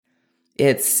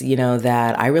It's,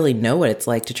 that I really know what it's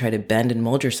like to try to bend and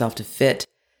mold yourself to fit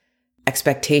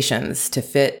expectations, to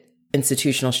fit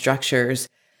institutional structures.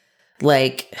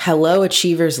 Like, hello,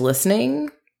 achievers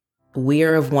listening, we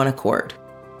are of one accord.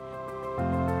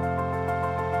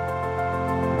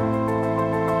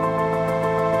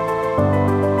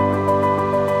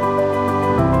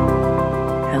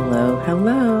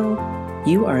 Hello.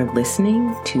 You are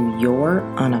listening to Your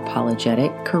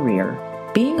Unapologetic Career.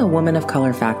 Being a woman of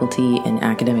color faculty in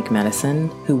academic medicine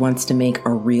who wants to make a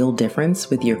real difference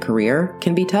with your career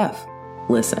can be tough.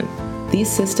 Listen,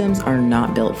 these systems are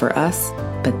not built for us,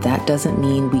 but that doesn't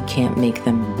mean we can't make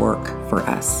them work for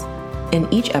us.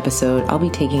 In each episode, I'll be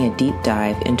taking a deep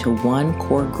dive into one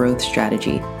core growth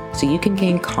strategy so you can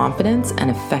gain confidence and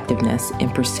effectiveness in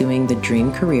pursuing the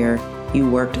dream career you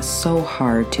worked so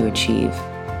hard to achieve.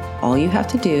 All you have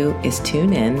to do is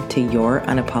tune in to Your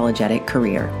Unapologetic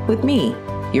Career with me,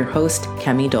 your host,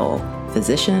 Kemi Dole,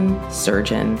 physician,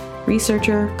 surgeon,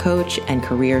 researcher, coach, and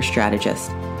career strategist,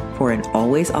 for an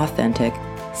always authentic,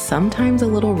 sometimes a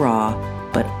little raw,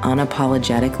 but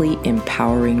unapologetically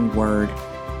empowering word.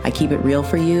 I keep it real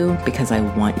for you because I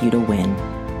want you to win.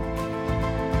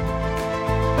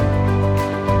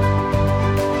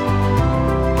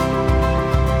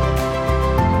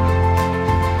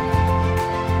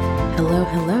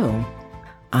 Hello.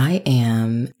 I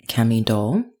am Kemi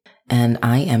Dole, and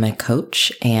I am a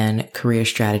coach and career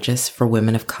strategist for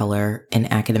women of color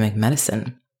in academic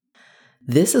medicine.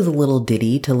 This is a little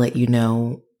ditty to let you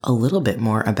know a little bit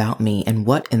more about me and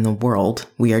what in the world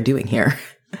we are doing here.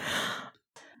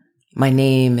 My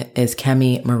name is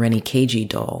Kemi Morenikeji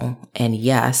Dole, and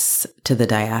yes, to the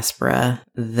diaspora,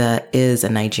 that is a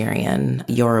Nigerian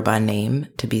Yoruba name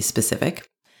to be specific.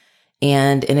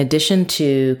 And in addition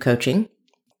to coaching,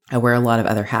 I wear a lot of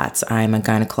other hats. I'm a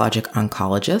gynecologic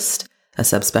oncologist, a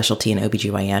subspecialty in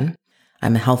OBGYN.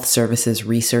 I'm a health services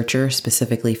researcher,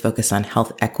 specifically focused on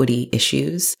health equity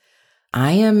issues.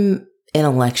 I am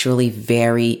intellectually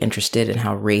very interested in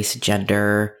how race,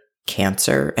 gender,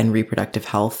 cancer, and reproductive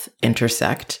health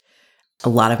intersect. A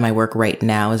lot of my work right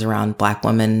now is around Black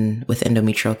women with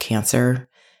endometrial cancer,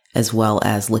 as well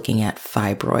as looking at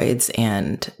fibroids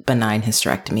and benign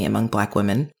hysterectomy among Black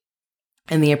women.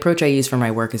 And the approach I use for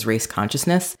my work is race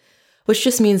consciousness, which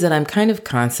just means that I'm kind of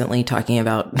constantly talking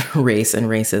about race and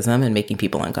racism and making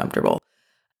people uncomfortable.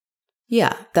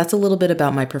 Yeah, that's a little bit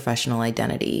about my professional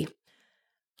identity.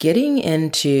 Getting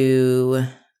into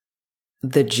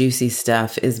the juicy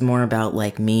stuff is more about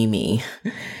like me.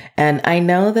 And I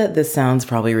know that this sounds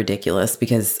probably ridiculous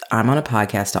because I'm on a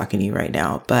podcast talking to you right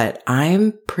now, but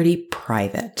I'm pretty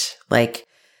private. Like,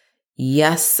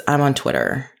 yes, I'm on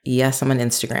Twitter. Yes, I'm on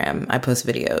Instagram. I post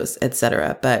videos,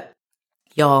 etc. But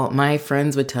y'all, my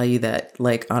friends would tell you that,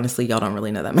 like, honestly, y'all don't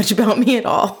really know that much about me at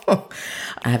all.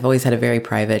 I've always had a very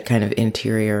private kind of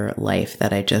interior life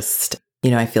that I just,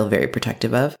 I feel very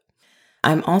protective of.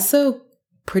 I'm also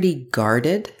pretty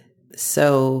guarded,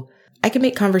 so I can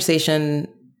make conversation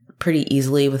pretty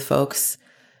easily with folks,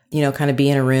 kind of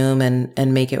be in a room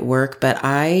and make it work. But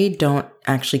I don't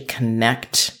actually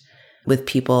connect with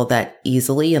people that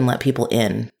easily and let people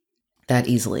in that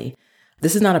easily.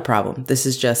 This is not a problem. This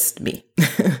is just me.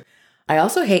 I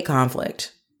also hate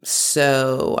conflict.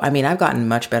 So, I've gotten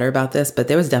much better about this, but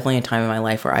there was definitely a time in my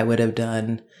life where I would have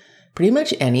done pretty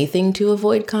much anything to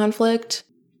avoid conflict.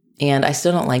 And I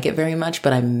still don't like it very much,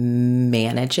 but I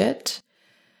manage it.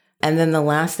 And then the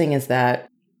last thing is that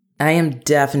I am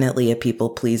definitely a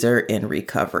people pleaser in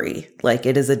recovery. Like,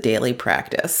 it is a daily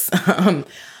practice.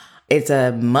 It's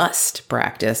a must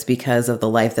practice because of the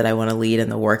life that I want to lead and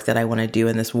the work that I want to do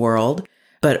in this world.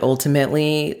 But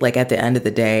ultimately, like at the end of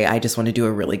the day, I just want to do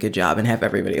a really good job and have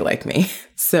everybody like me.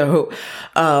 So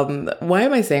why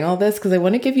am I saying all this? Because I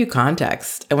want to give you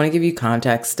context. I want to give you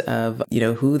context of,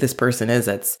 who this person is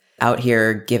that's out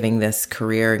here giving this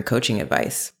career and coaching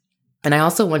advice. And I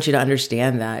also want you to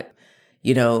understand that,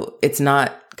 it's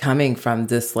not coming from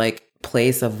this like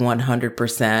place of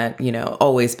 100%,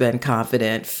 always been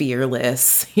confident,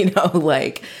 fearless,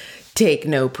 like take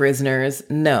no prisoners.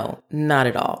 No, not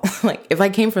at all. Like if I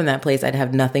came from that place, I'd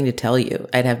have nothing to tell you.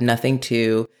 I'd have nothing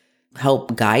to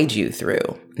help guide you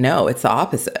through. No, it's the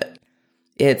opposite.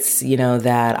 It's,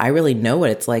 that I really know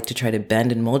what it's like to try to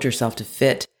bend and mold yourself to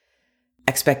fit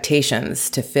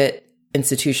expectations, to fit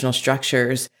institutional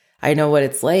structures. I know what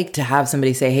it's like to have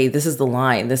somebody say, hey, this is the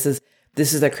line. This is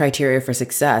the criteria for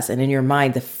success. And in your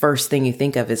mind, the first thing you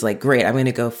think of is like, great, I'm going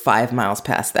to go 5 miles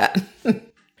past that.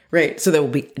 Right. So there will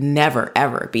be never,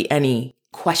 ever be any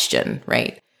question,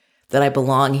 right, that I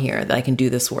belong here, that I can do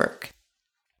this work,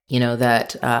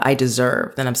 that I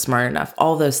deserve, that I'm smart enough,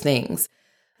 all those things.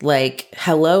 Like,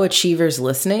 hello, achievers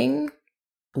listening,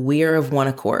 we are of one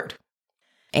accord.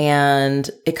 And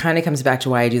it kind of comes back to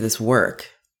why I do this work,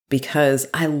 because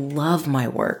I love my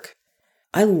work.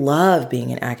 I love being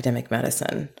in academic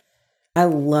medicine. I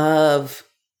love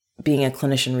being a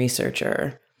clinician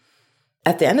researcher.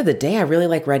 At the end of the day, I really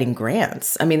like writing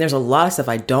grants. I mean, there's a lot of stuff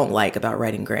I don't like about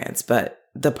writing grants, but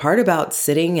the part about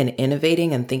sitting and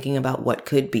innovating and thinking about what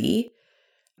could be,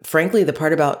 frankly, the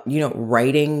part about,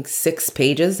 writing 6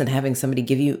 pages and having somebody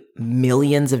give you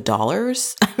millions of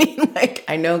dollars. I mean, like,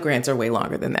 I know grants are way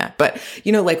longer than that, but,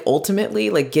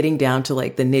 ultimately, getting down to the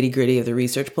nitty gritty of the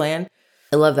research plan,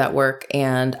 I love that work.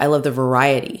 And I love the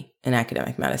variety in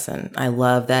academic medicine. I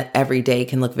love that every day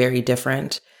can look very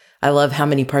different. I love how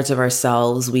many parts of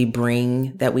ourselves we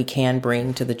can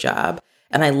bring to the job.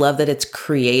 And I love that it's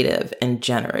creative and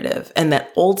generative, and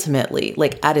that ultimately,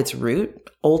 at its root,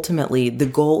 the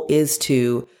goal is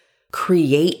to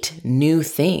create new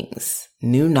things,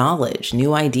 new knowledge,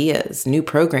 new ideas, new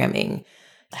programming,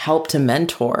 help to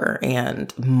mentor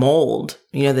and mold,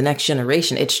 the next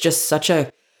generation. It's just such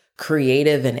a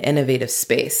creative and innovative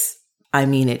space. I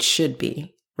mean, it should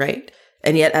be, right?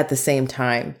 And yet at the same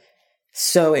time,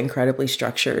 so incredibly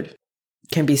structured,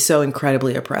 can be so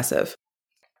incredibly oppressive,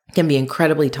 can be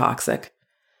incredibly toxic.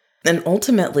 And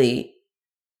ultimately,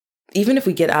 even if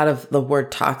we get out of the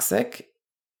word toxic,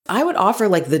 I would offer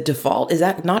the default is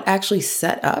that not actually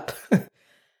set up.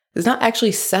 It's not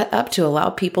actually set up to allow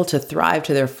people to thrive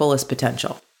to their fullest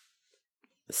potential.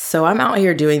 So I'm out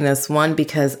here doing this, one,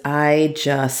 because I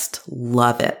just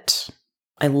love it.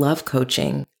 I love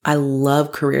coaching. I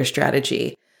love career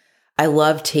strategy. I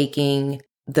love taking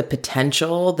the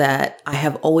potential that I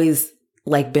have always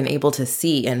been able to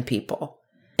see in people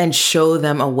and show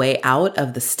them a way out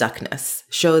of the stuckness,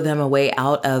 show them a way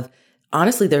out of,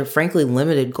 honestly, their frankly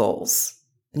limited goals,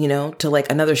 to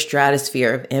another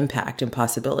stratosphere of impact and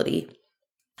possibility.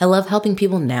 I love helping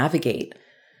people navigate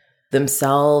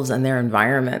themselves and their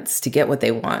environments to get what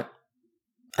they want.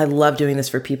 I love doing this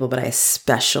for people, but I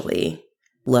especially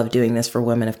love doing this for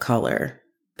women of color,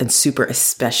 and super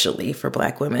especially for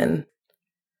Black women.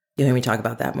 You'll hear me talk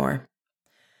about that more.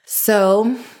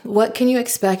 So what can you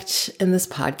expect in this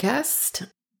podcast?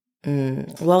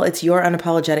 Well, it's your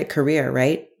unapologetic career,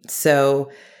 right?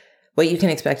 So what you can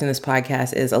expect in this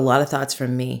podcast is a lot of thoughts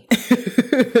from me.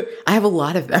 I have a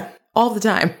lot of them all the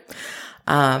time.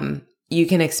 You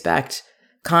can expect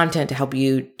content to help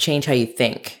you change how you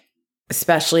think,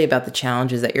 especially about the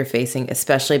challenges that you're facing,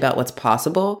 especially about what's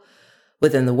possible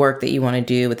within the work that you want to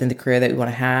do, within the career that you want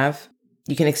to have.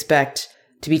 You can expect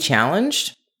to be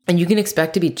challenged, and you can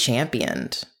expect to be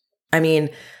championed. I mean,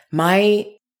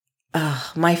 my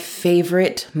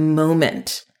favorite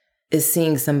moment is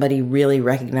seeing somebody really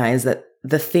recognize that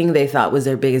the thing they thought was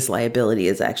their biggest liability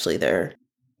is actually their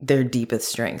deepest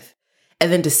strength.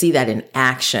 And then to see that in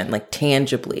action,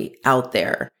 tangibly out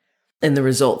there in the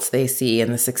results they see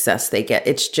and the success they get.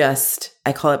 It's just,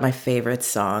 I call it my favorite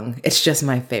song. It's just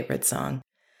my favorite song.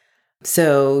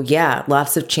 So yeah,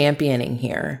 lots of championing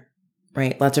here,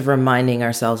 right? Lots of reminding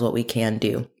ourselves what we can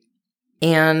do.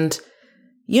 And,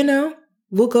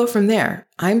 we'll go from there.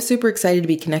 I'm super excited to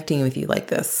be connecting with you like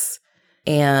this.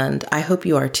 And I hope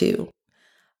you are too.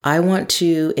 I want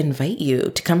to invite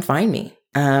you to come find me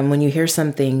when you hear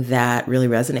something that really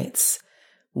resonates.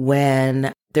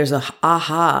 When there's a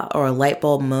aha or a light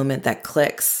bulb moment that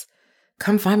clicks,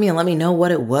 come find me and let me know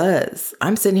what it was.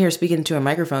 I'm sitting here speaking to a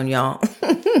microphone, y'all.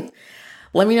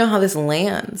 Let me know how this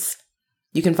lands.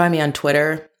 You can find me on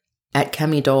Twitter at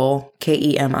Kemi Doll,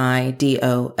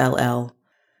 KEMIDOLL.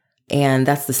 And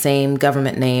that's the same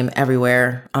government name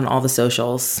everywhere on all the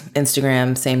socials.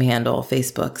 Instagram, same handle.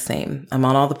 Facebook, same. I'm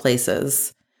on all the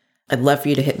places. I'd love for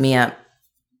you to hit me up.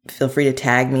 Feel free to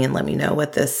tag me and let me know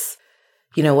what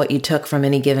what you took from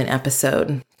any given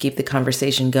episode. Keep the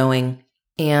conversation going.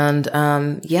 And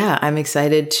I'm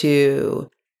excited to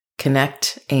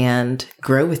connect and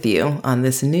grow with you on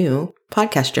this new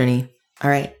podcast journey. All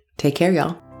right. Take care,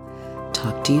 y'all.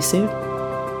 Talk to you soon.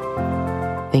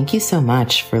 Thank you so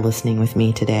much for listening with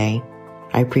me today.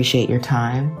 I appreciate your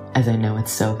time, as I know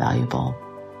it's so valuable.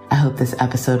 I hope this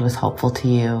episode was helpful to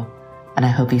you, and I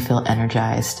hope you feel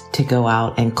energized to go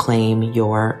out and claim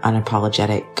your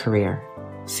unapologetic career.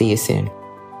 See you soon.